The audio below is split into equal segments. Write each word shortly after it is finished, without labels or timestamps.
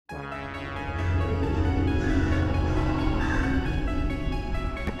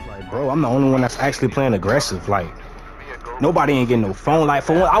Bro, I'm the only one that's actually playing aggressive. Like, nobody ain't getting no phone. Like,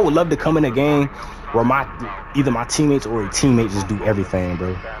 for one, I would love to come in a game where either my teammates or a teammate just do everything,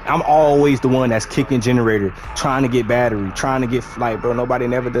 bro. I'm always the one that's kicking generator, trying to get battery, trying to get flight, bro. Nobody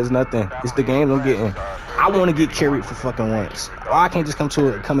never does nothing. It's the games I'm getting. I want to get carried for fucking once. I can't just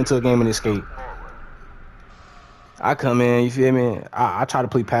come into a game and escape. I come in, you feel me? I try to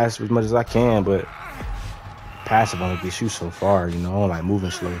play passive as much as I can, but passive only gets you so far, you know, like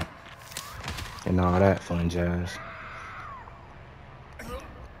moving slow and all that fun jazz.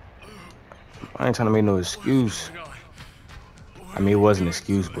 I ain't trying to make no excuse. I mean, it was an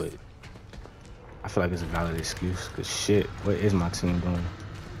excuse, but I feel like it's a valid excuse. Cause shit, what is my team doing?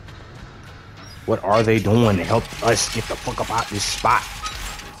 What are they doing to help us get the fuck up out this spot?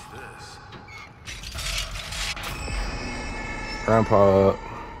 Grandpa up.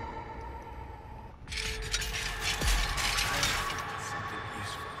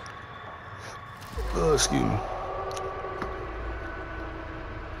 Oh, excuse me.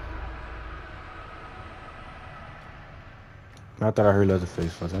 I thought I heard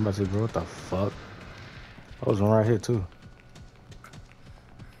Leatherface first. I'm about to say, bro, what the fuck? I was one right here too.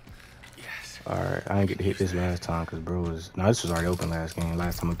 Yes. Alright, I didn't get to hit this last time because bro was... No, this was already open last game.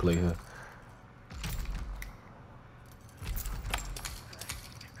 Last time we played here.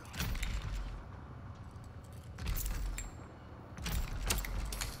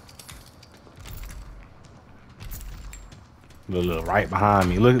 Look, right behind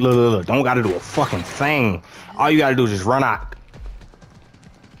me. Look. Don't gotta do a fucking thing. All you gotta do is just run out.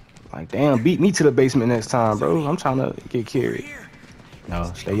 Like, damn, beat me to the basement next time, bro. I'm trying to get carried.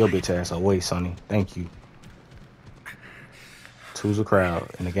 No, stay your bitch ass away, Sonny. Thank you. Two's a crowd.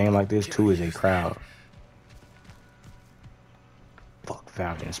 In a game like this, two is a crowd. Fuck,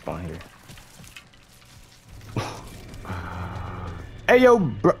 Falcon spawn here. Hey, yo,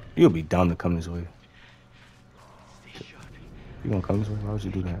 bro. You'll be dumb to come this way. You gonna come this way? Why would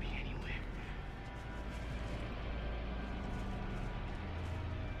you do that?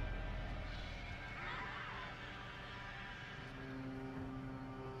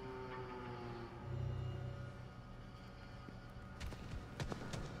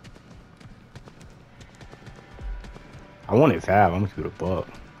 I wanted 5. I'm gonna keep it a buck.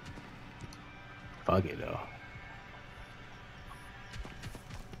 Fuck it though.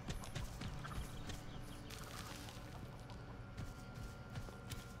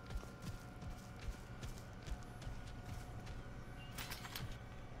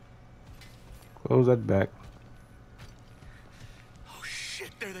 Close that back. Oh shit,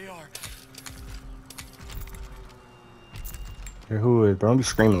 there they are. Hey, who is, bro? Don't be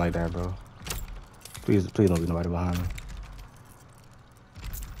screaming like that, bro. Please don't be nobody behind me.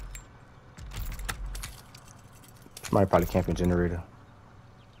 Somebody probably camping generator.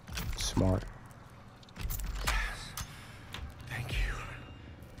 Smart. Yes. Thank you.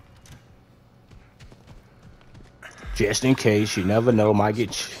 Just in case, you never know, might get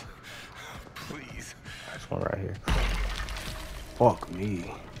you. Please. There's one right here. Fuck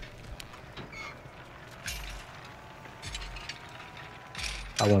me.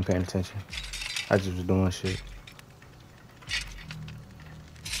 I wasn't paying attention. I just was doing shit.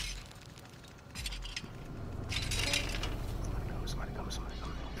 Somebody coming.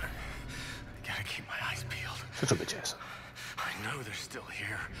 I gotta keep my eyes peeled. Shut your bitch ass up. I know they're still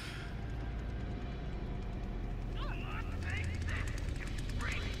here.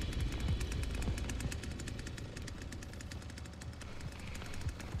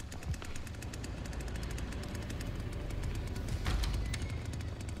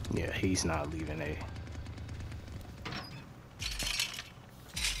 Yeah, he's not leaving, A.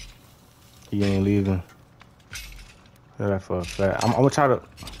 He ain't leaving. Yeah, that for a fact. I'm gonna try to,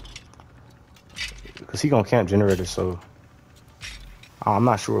 cause he gonna camp generator, so I'm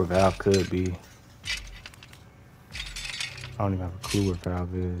not sure where Valve could be. I don't even have a clue where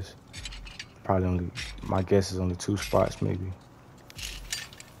Valve is. Probably only, my guess is only 2 spots, maybe.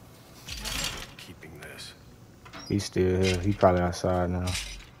 Keeping this. He's still here. He probably outside now.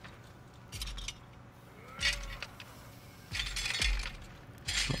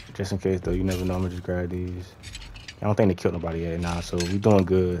 Just in case, though, you never know. I'm gonna just grab these. I don't think they killed nobody yet now, so we doing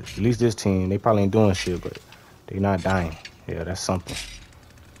good. At least this team, they probably ain't doing shit, but they not dying. Yeah, that's something.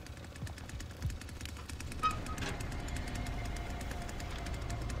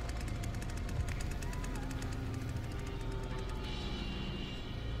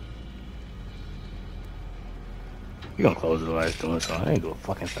 You gonna close the lights doing something? I ain't do a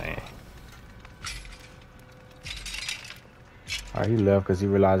fucking thing. Alright, he left because he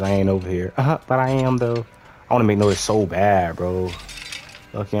realized I ain't over here. But I am, though. I want to make noise so bad, bro.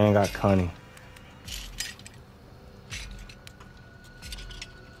 Lucky I ain't got Connie.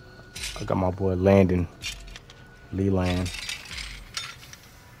 I got my boy Landon. Leland.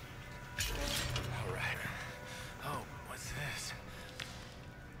 Alright. Oh, what's this?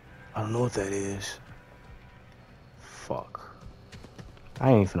 I don't know what that is. Fuck.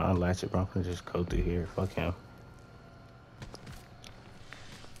 I ain't finna unlatch it, bro. I'm gonna just go through here. Fuck him.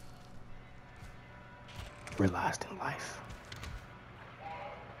 Realized in life.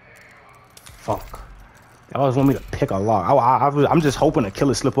 Fuck. They always want me to pick a lock. I'm just hoping to kill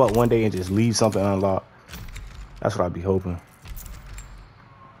it, slip up one day and just leave something unlocked. That's what I'd be hoping.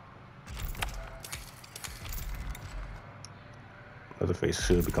 Leatherface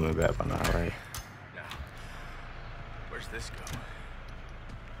should be coming back by now, right? Now, where's this go?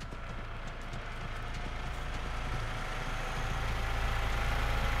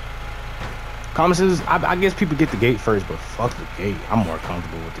 Common sense, I guess people get the gate first, but fuck the gate. I'm more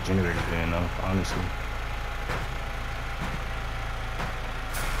comfortable with the generator being up, honestly.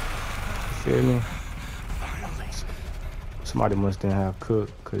 You feel me? Somebody must didn't have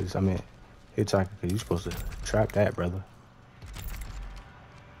cook, cause I mean, hitchhiker, cause you supposed to trap that, brother.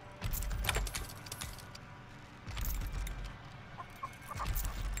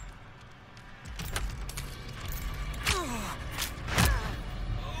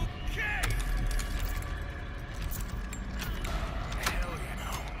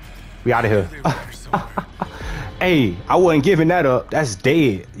 We out of here. Hey, I wasn't giving that up. That's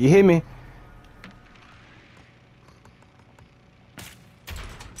dead. You hear me?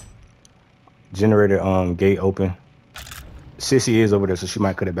 Generator gate open. Sissy is over there, so she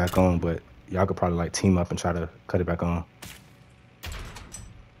might cut it back on, but y'all could probably like team up and try to cut it back on.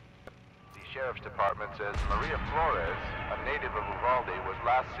 The sheriff's department says Maria Flores, a native of Uvalde, was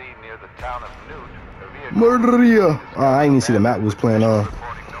last seen near the town of Newt. Maria! I didn't even see the map was playing on.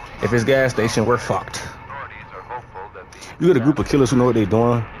 If it's gas station, we're fucked. You got a group of killers who know what they're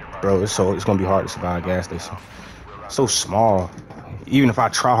doing, bro. It's gonna be hard to survive a gas station. So small. Even if I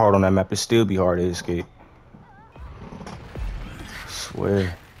try hard on that map, it still be hard to escape. I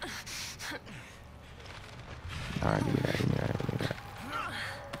swear. All right, give me that. Give me that. Give me that.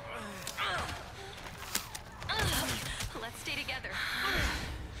 Let's stay together.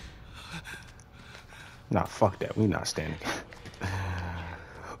 Nah, fuck that. We not standing.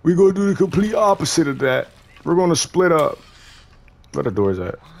 We gonna do the complete opposite of that. We're gonna split up. Where the door's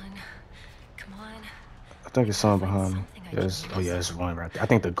at? Come on. I think it's something behind me. Yes. Oh yeah, there's one right there. I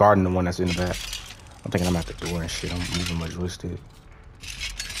think the garden, the one that's in the back. I'm thinking I'm at the door and shit. I'm moving my joystick.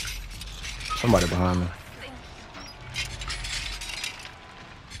 Somebody behind me.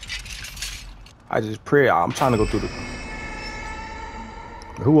 I just pray. I'm trying to go through the.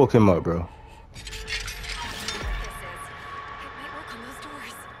 Who woke him up, bro?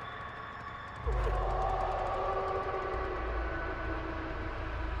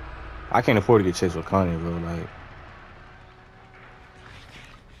 I can't afford to get chased with Connie, bro. Like,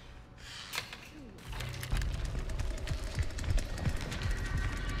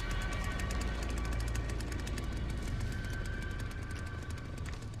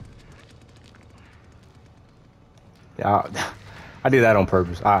 yeah, I did that on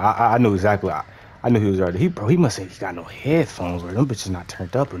purpose. I knew exactly. I knew he was right there. He must say he got no headphones, bro. Them bitches not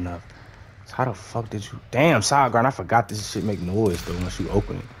turned up enough. So how the fuck did you? Damn, side guard. I forgot this shit make noise though once you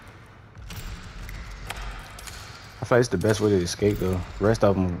open it. I feel like it's the best way to escape though. The rest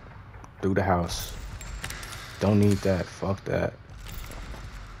of them through the house. Don't need that. Fuck that.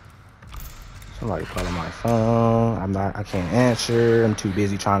 Somebody calling my phone. I can't answer. I'm too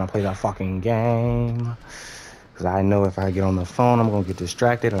busy trying to play that fucking game. Cause I know if I get on the phone, I'm gonna get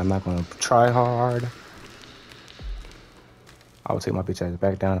distracted and I'm not gonna try hard. I would take my bitch ass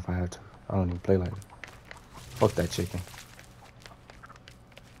back down if I had to. I don't even play like that. Fuck that chicken.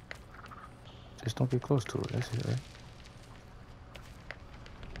 Just don't get close to it. That's it, right?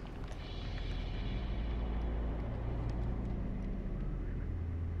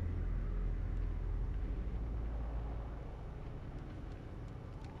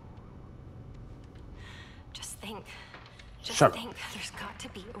 Just think, there's got to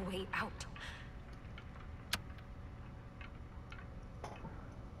be a way out.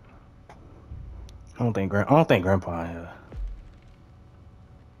 I don't think Grandpa in here.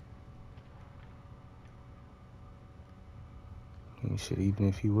 Shit, even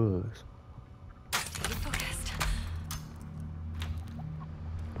if he was. Stay focused.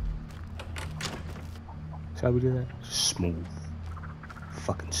 See how we do that? Smooth.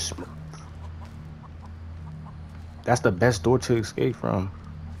 Fucking smooth. That's the best door to escape from.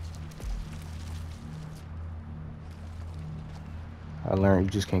 I learned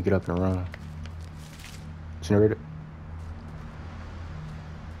you just can't get up and run. Generator.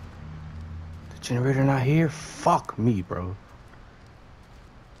 The generator not here? Fuck me, bro.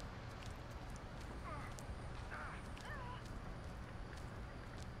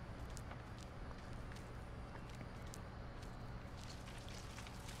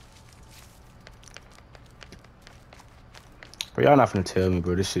 Bro, y'all not finna tell me,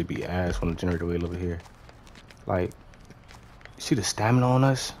 bro, this should be ass when the generator way over here. Like, you see the stamina on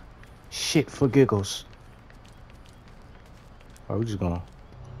us? Shit for giggles. Alright, we just gonna...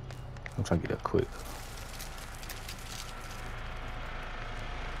 I'm trying to get that quick.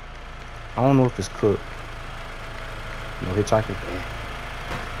 I don't know if it's cooked. No hitchhiker? Bad.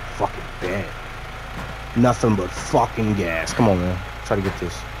 Fucking bad. Nothing but fucking gas. Come on, man. Try to get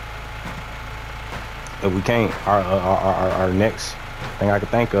this. If we can't, our next thing I can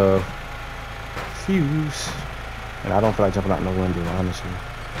think of, fuse. And I don't feel like jumping out no window, honestly.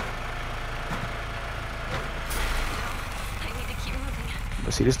 I need to keep moving.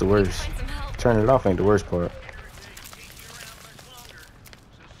 But see, this is the worst. Find some help. Turning it off ain't the worst part.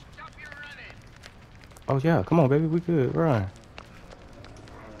 Oh yeah, come on, baby, we good. Run.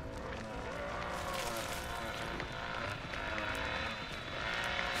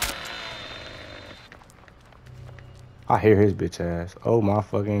 I hear his bitch ass. Oh my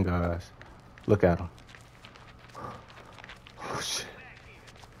fucking gosh. Look at him. Oh shit.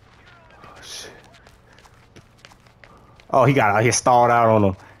 Oh shit. Oh, he stalled out on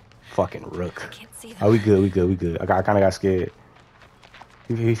him. Fucking rook. I can't see them. Oh, we good. I kind of got scared.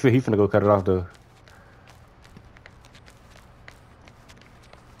 He finna go cut it off though.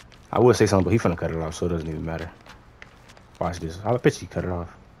 I would say something, but he finna cut it off, so it doesn't even matter. Watch this. I bet you cut it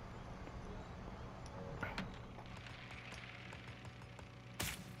off.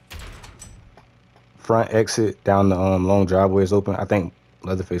 Front exit down the long driveway is open. I think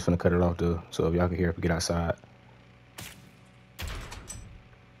Leatherface finna cut it off though. So if y'all can hear it, we get outside.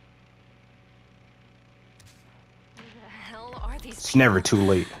 Where the hell are these It's never too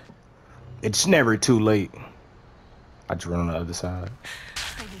late. It's never too late. I just run on the other side.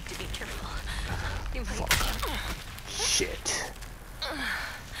 I need to be careful. You might... Shit.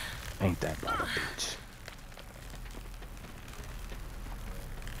 Ain't that about a bitch.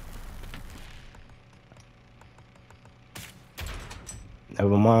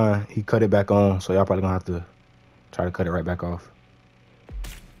 Never mind. He cut it back on, so y'all probably gonna have to try to cut it right back off.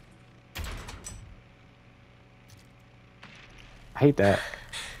 I hate that.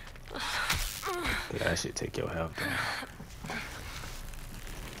 Yeah, that shit take your health down.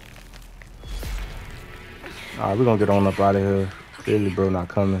 Alright, we're gonna get on up out of here. Clearly, bro, not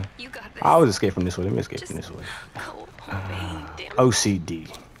coming. You got this. I always escape from this way. Let me escape from this way. Go away, damn it. OCD.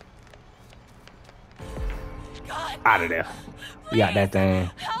 Out of there. We got that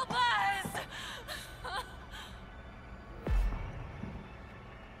thing. Help